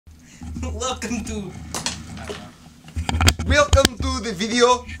Welcome to the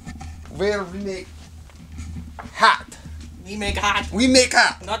video where we make hot. We make hot. We make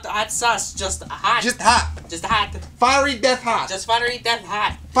hot. Not hot sauce, just hot. Just hot. Just hot. Fiery death hot. Just fiery death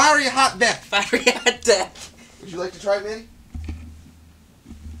hot. Fiery hot death. Fiery hot death. Would you like to try it, Manny?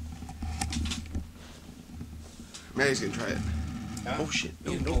 Manny's gonna try it. Oh shit.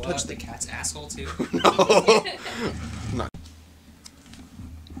 No, don't touch the cat's asshole too. No. No.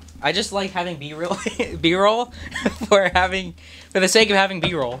 I just like having B-roll for the sake of having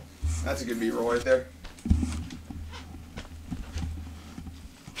B-roll. That's a good B-roll right there.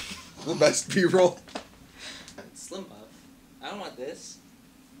 The best B-roll. Slim Puff. I don't want this.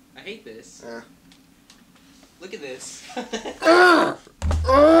 I hate this. Yeah. Look at this. I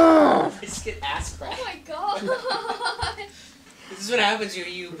Just get ass cracked. Oh my god! This is what happens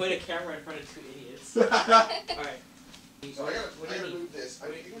when you put a camera in front of two idiots. Alright. So I What do gotta you move this.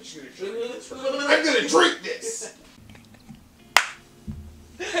 I'm just gonna drink this. I'm gonna drink this!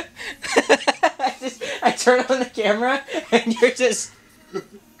 I turn on the camera and you're just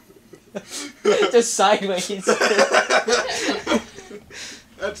sideways.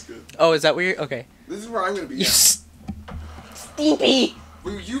 That's good. Oh, is that where you're? Okay. This is where I'm gonna be. You Yeah. Steepy!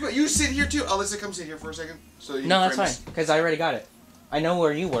 You sit here too. Alyssa, come sit here for a second. So you No, can that's frame fine, this. because I already got it. I know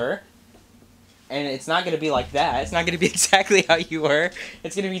where you were. And it's not going to be like that. It's not going to be exactly how you were.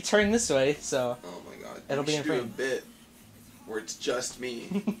 It's going to be turned this way, so... Oh my god. It'll be in do a frame. bit where it's just me.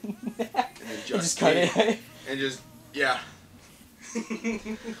 And then You just cut me. it. And just, yeah.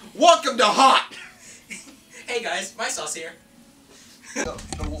 Welcome to Hot! Hey guys, my sauce here. The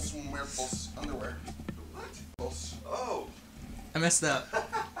Wolf's Muertos underwear. What? Oh. I messed up.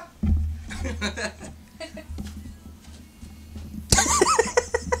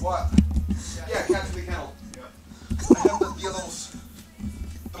 What? Yeah, cats in the kennel. Yeah. I have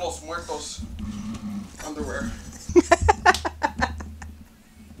the los Muertos underwear.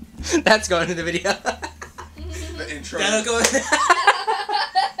 That's going to the video. The intro. That'll go in.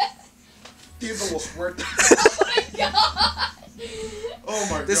 Dia de los Muertos. Oh my god! Oh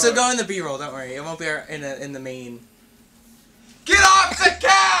my god. This will go in the B-roll, don't worry. It won't be in the main. Get off the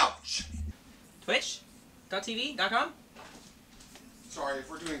couch! Twitch.tv.com? Sorry, if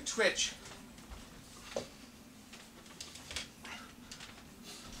we're doing Twitch.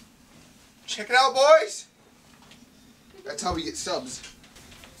 Check it out, boys! That's how we get subs.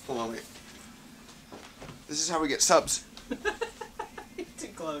 Hold on, wait. This is how we get subs. Too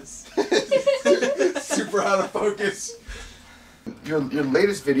close. Super out of focus. Your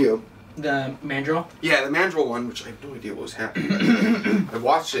latest video. The mandrill? Yeah, the mandrill one, which I have no idea what was happening. I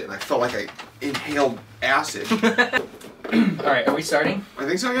watched it and I felt like I inhaled acid. Alright, are we starting? I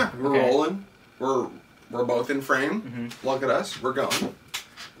think so, yeah. We're Okay. rolling. We're both in frame. Mm-hmm. Look at us. We're going.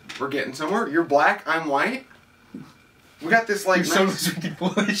 We're getting somewhere. You're black. I'm white. We got this like. Son was wicked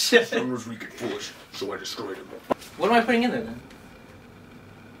foolish. Son was wicked foolish, so I destroyed him. What am I putting in there then?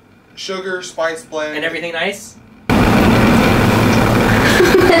 Sugar, spice blend, And everything nice?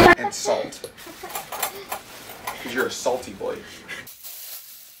 and salt. Because you're a salty boy.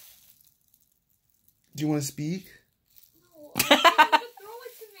 Do you want to speak? No, throw it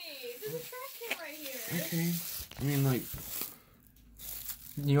to me. There's a trash can right here. Okay. I mean, like.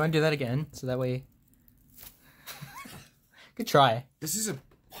 You want to do that again? So that way... Good try. This is a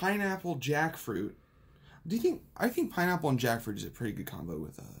pineapple jackfruit. Do you think? I think pineapple and jackfruit is a pretty good combo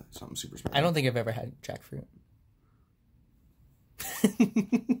with something super special. I don't think I've ever had jackfruit.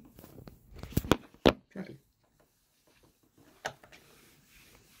 Try it.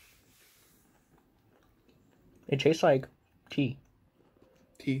 It tastes like tea.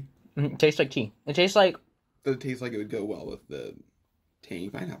 Tea. It tastes like tea. It tastes like... Does it taste like it would go well with the tangy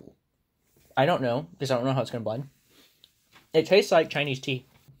pineapple? I don't know, because I don't know how it's going to blend. It tastes like Chinese tea.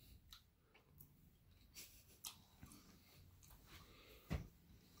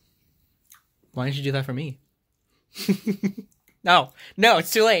 Why didn't you do that for me? No,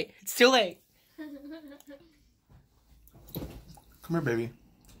 it's too late. It's too late. Come here, baby.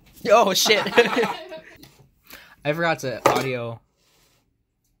 Oh, shit. I forgot to audio.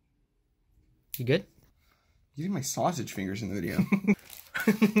 You good? Using my sausage fingers in the video.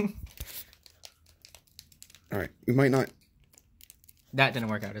 Alright, we might not. That didn't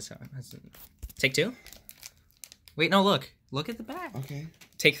work out. Take two? Wait, no, look. Look at the back. Okay.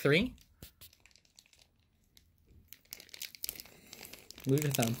 Take three. Move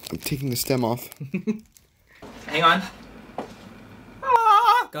your thumb. I'm taking the stem off. Hang on.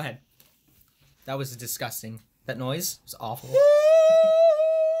 Ah! Go ahead. That was disgusting. That noise was awful.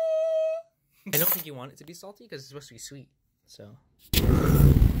 I don't think you want it to be salty because it's supposed to be sweet. So.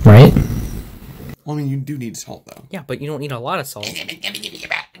 Right? Well, I mean, you do need salt, though. Yeah, but you don't need a lot of salt. Where do you put the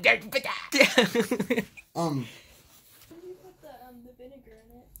vinegar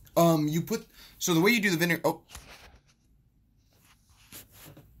in it? You put... So the way you do the vinegar... Oh.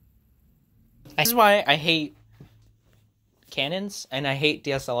 This is why I hate Canons and I hate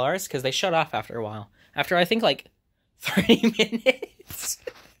DSLRs, because they shut off after a while. After, I think, like, 30 minutes.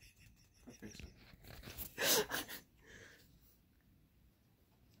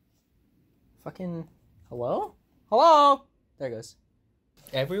 Fucking... Hello? Hello? There it goes.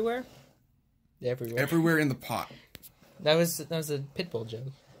 Everywhere? Everywhere. Everywhere in the pot. That was a Pitbull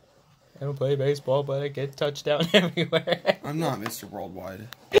joke. I don't play baseball, but I get touchdown everywhere. I'm not Mr. Worldwide.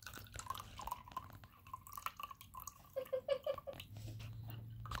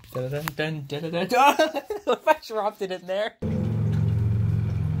 What if I dropped it in there?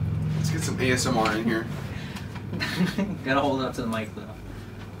 Let's get some ASMR in here. Gotta hold it up to the mic, though.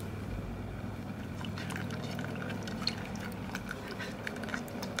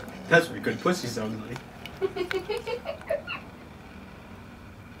 That's what good pussy sounds like.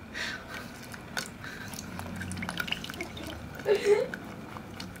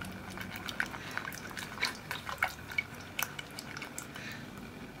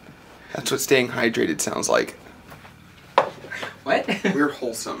 That's what staying hydrated sounds like. What? We're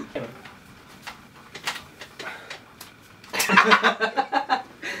wholesome.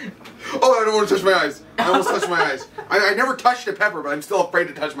 Oh, I don't want to touch my eyes. I almost touched my eyes. I never touched a pepper, but I'm still afraid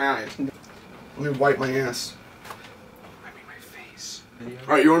to touch my eyes. Let me wipe my ass. Wiping my face.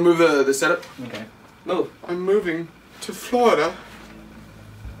 Alright, you want to move the setup? Okay. Move. I'm moving to Florida.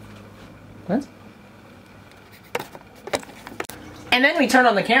 What? And then we turn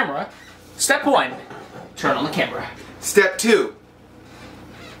on the camera. Step 1. Turn on the camera. Step 2.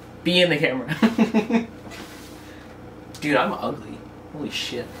 Be in the camera. Dude, I'm ugly. Holy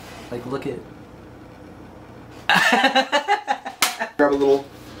shit. Like, look at... Grab a little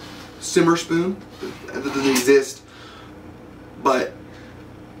simmer spoon. That doesn't exist. But...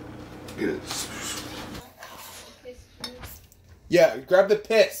 Yeah, grab the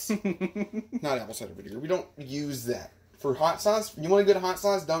piss. Not apple cider vinegar. We don't use that. For hot sauce, you want a good hot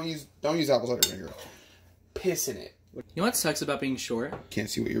sauce, don't use apple cider vinegar. Piss in it. You know what sucks about being short? Can't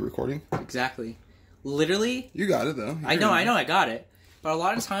see what you're recording. Exactly. Literally... You got it, though. I know, I got it. But a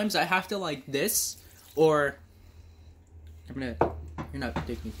lot of times I have to, like, this, or... You're not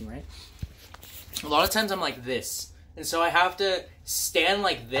taking anything, right? A lot of times I'm like this. And so I have to stand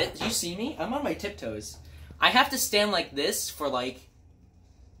like this. Do you see me? I'm on my tiptoes. I have to stand like this for, like,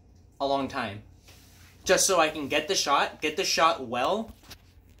 a long time. Just so I can get the shot well,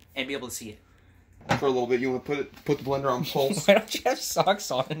 and be able to see it. For a little bit, you want to put the blender on pulse? Why don't you have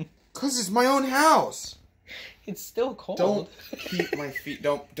socks on? Cause it's my own house. It's still cold. Don't keep my feet.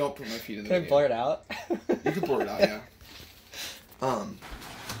 Don't put my feet in the Can I blur it out? You can blur it out, yeah.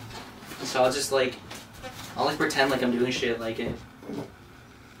 So I'll just like, pretend like I'm doing shit like it.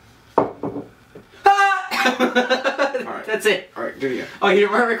 Alright. That's it. Alright, do it again. Oh, you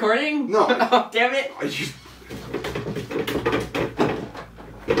weren't recording? No. Oh, damn it.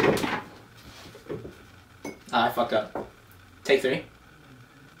 I fucked up. Take 3.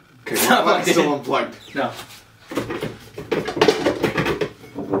 Okay, well, that's still unplugged. No.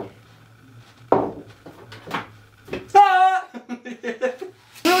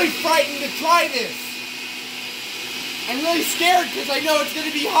 Really frightened to try this. I'm really scared because I know it's going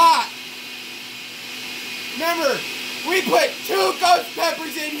to be hot. Remember, we put 2 ghost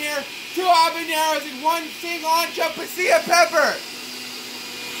peppers in here, 2 habaneros, and 1 cilantro pasilla pepper.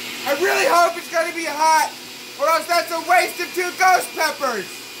 I really hope it's going to be hot, or else that's a waste of 2 ghost peppers.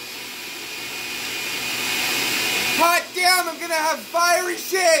 Hot damn, I'm going to have fiery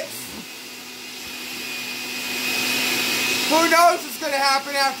shits. Who knows what's going to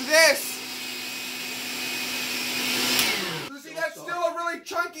happen after this? See, that's still a really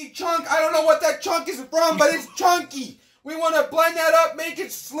chunky chunk. I don't know what that chunk is from, but it's chunky. We want to blend that up, make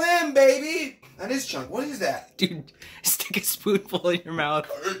it slim, baby. That is chunk. What is that? Dude, stick a spoonful in your mouth.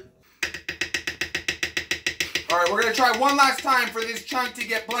 Alright, we're going to try one last time for this chunk to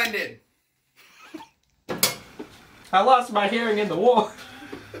get blended. I lost my hearing in the war.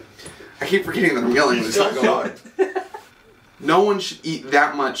 I keep forgetting that I'm yelling when it's not going on. No one should eat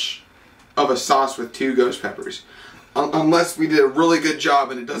that much of a sauce with 2 ghost peppers. Unless we did a really good job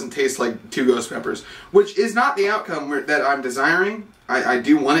and it doesn't taste like 2 ghost peppers. Which is not the outcome that I'm desiring. I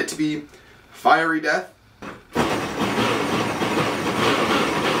do want it to be fiery death.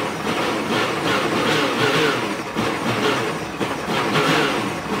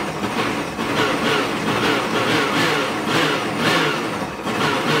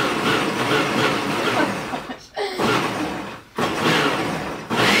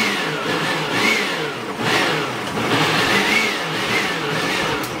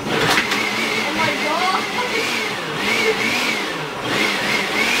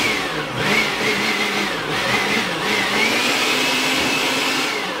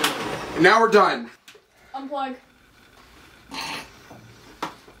 Now we're done. Unplug.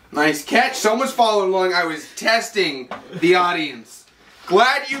 Nice catch. Someone's following along. I was testing the audience.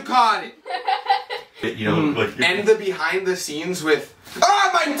 Glad you caught it. You know, like And the behind the scenes with. Oh,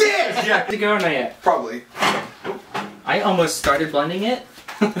 my dick! Yeah. To go or not yet? Probably. I almost started blending it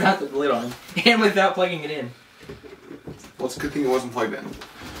without the lid on and without plugging it in. Well, it's a good thing it wasn't plugged in.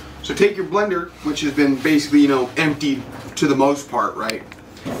 So take your blender, which has been basically, you know, emptied to the most part, right?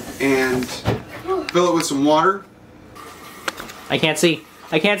 And fill it with some water. I can't see.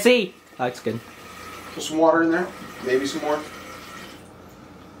 I can't see. Oh, that's good. Put some water in there. Maybe some more.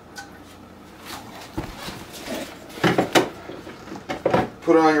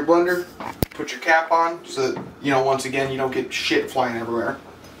 Put it on your blender. Put your cap on so that, you know, once again, you don't get shit flying everywhere.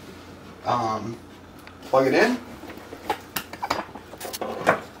 Plug it in.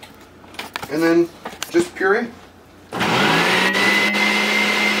 And then just puree.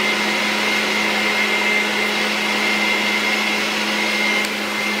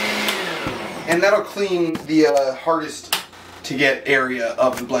 And that'll clean the hardest to get area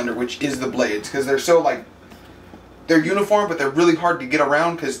of the blender, which is the blades, because they're so like, they're uniform, but they're really hard to get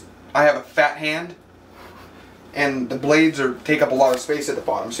around because I have a fat hand, and the blades take up a lot of space at the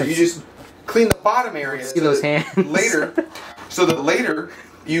bottom. So you just clean the bottom area. See those hands later, so that later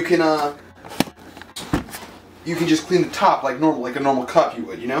you can just clean the top like normal, like a normal cup you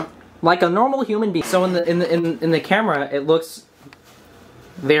would, you know? Like a normal human being. So in the camera, it looks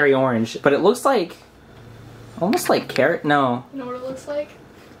very orange, but it looks like almost like carrot. No, You know what it looks like?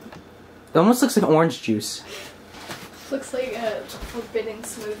 it almost looks like orange juice. Looks like a forbidden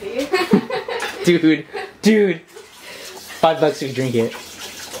smoothie. Dude, $5 if you drink it.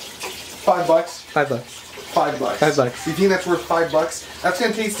 $5. $5. $5. $5. You think that's worth $5? That's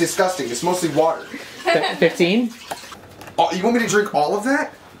gonna taste disgusting. It's mostly water. 15? Oh, you want me to drink all of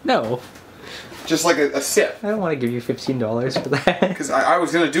that? No, Just like a sip? I don't want to give you $15 for that. Because I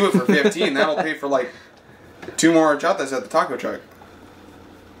was gonna do it for 15. That'll pay for like 2 more horchatas at the taco truck.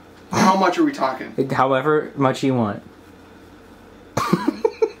 How much are we talking? However much you want.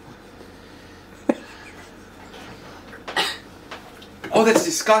 Oh, that's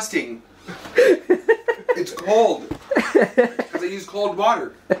disgusting. It's cold. Because I use cold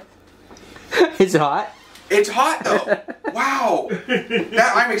water. Is it hot? It's hot though. Wow.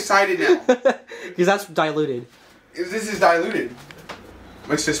 I'm excited now. Because that's diluted. This is diluted.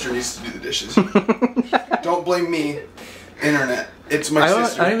 My sister needs to do the dishes. Don't blame me, internet. It's my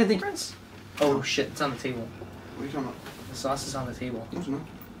sister. I don't even think. Oh shit! It's on the table. What are you talking about? The sauce is on the table. No, it's not.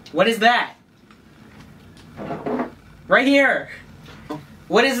 What is that? Right here.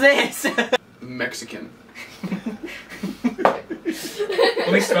 What is this? Mexican. Let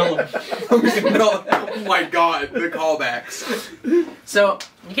me smell them. No, oh my god, the callbacks. So,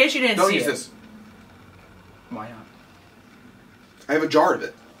 in case you didn't Don't see use it, this. why not? I have a jar of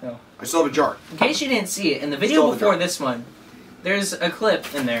it. No. I still have a jar. In case you didn't see it, in the Still video have a before jar. this one, there's a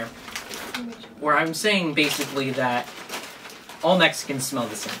clip in there where I'm saying basically that all Mexicans smell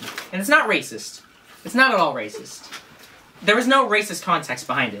the same. And it's not racist. It's not at all racist. There was no racist context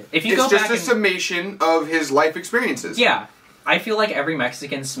behind it. If you It's go just back a and, summation of his life experiences. yeah, I feel like every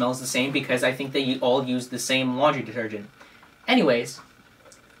Mexican smells the same because I think they all use the same laundry detergent. Anyways,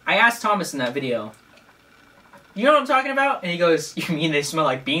 I asked Thomas in that video, you know what I'm talking about? And he goes, you mean they smell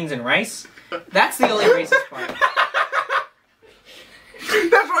like beans and rice? That's the only racist part. That's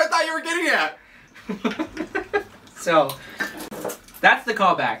what I thought you were getting at. So, that's the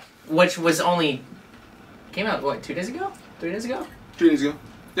callback, which was only, came out, what, 2 days ago? 3 days ago? 2 days ago.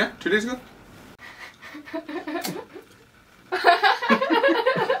 Yeah, 2 days ago.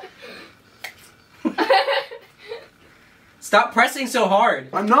 Stop pressing so hard.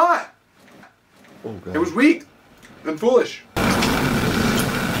 I'm not. Oh, God. It was weak and foolish.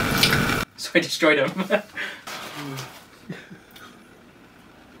 So I destroyed him.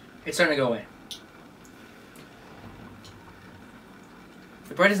 It's starting to go away.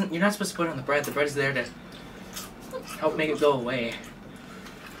 The bread isn't, you're not supposed to put it on the bread. The bread is there to help make it go away.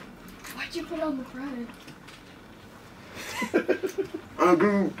 Why'd you put it on the bread?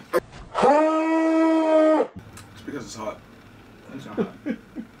 It's because it's hot. It's not hot.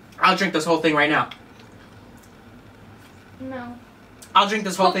 I'll drink this whole thing right now. No. I'll drink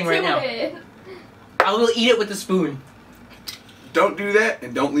this whole thing right now. It. I will eat it with a spoon. Don't do that,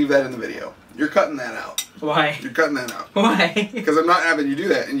 and don't leave that in the video. You're cutting that out. Why? You're cutting that out. Why? Because I'm not having you do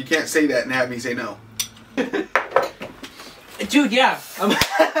that, and you can't say that and have me say no. Dude, yeah.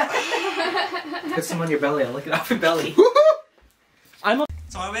 Put some on your belly. I'll lick it off your belly. I'm a...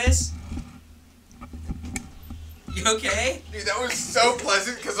 So anyways, You okay? Dude, that was so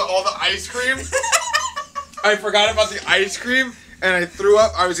pleasant because of all the ice cream. I forgot about the ice cream and I threw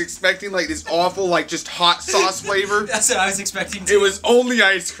up. I was expecting like this awful, like just hot sauce flavor. That's what I was expecting too. It was only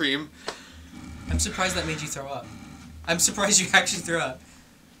ice cream. I'm surprised that made you throw up. I'm surprised you actually threw up.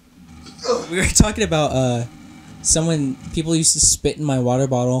 We were talking about people used to spit in my water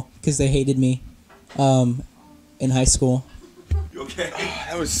bottle because they hated me in high school. You okay?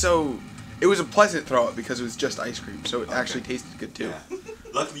 That was so... It was a pleasant throw up because it was just ice cream, so it actually tasted good too. Yeah.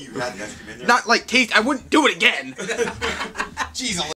 Luckily you had the ice cream in there. Not like taste... I wouldn't do it again! Jeez,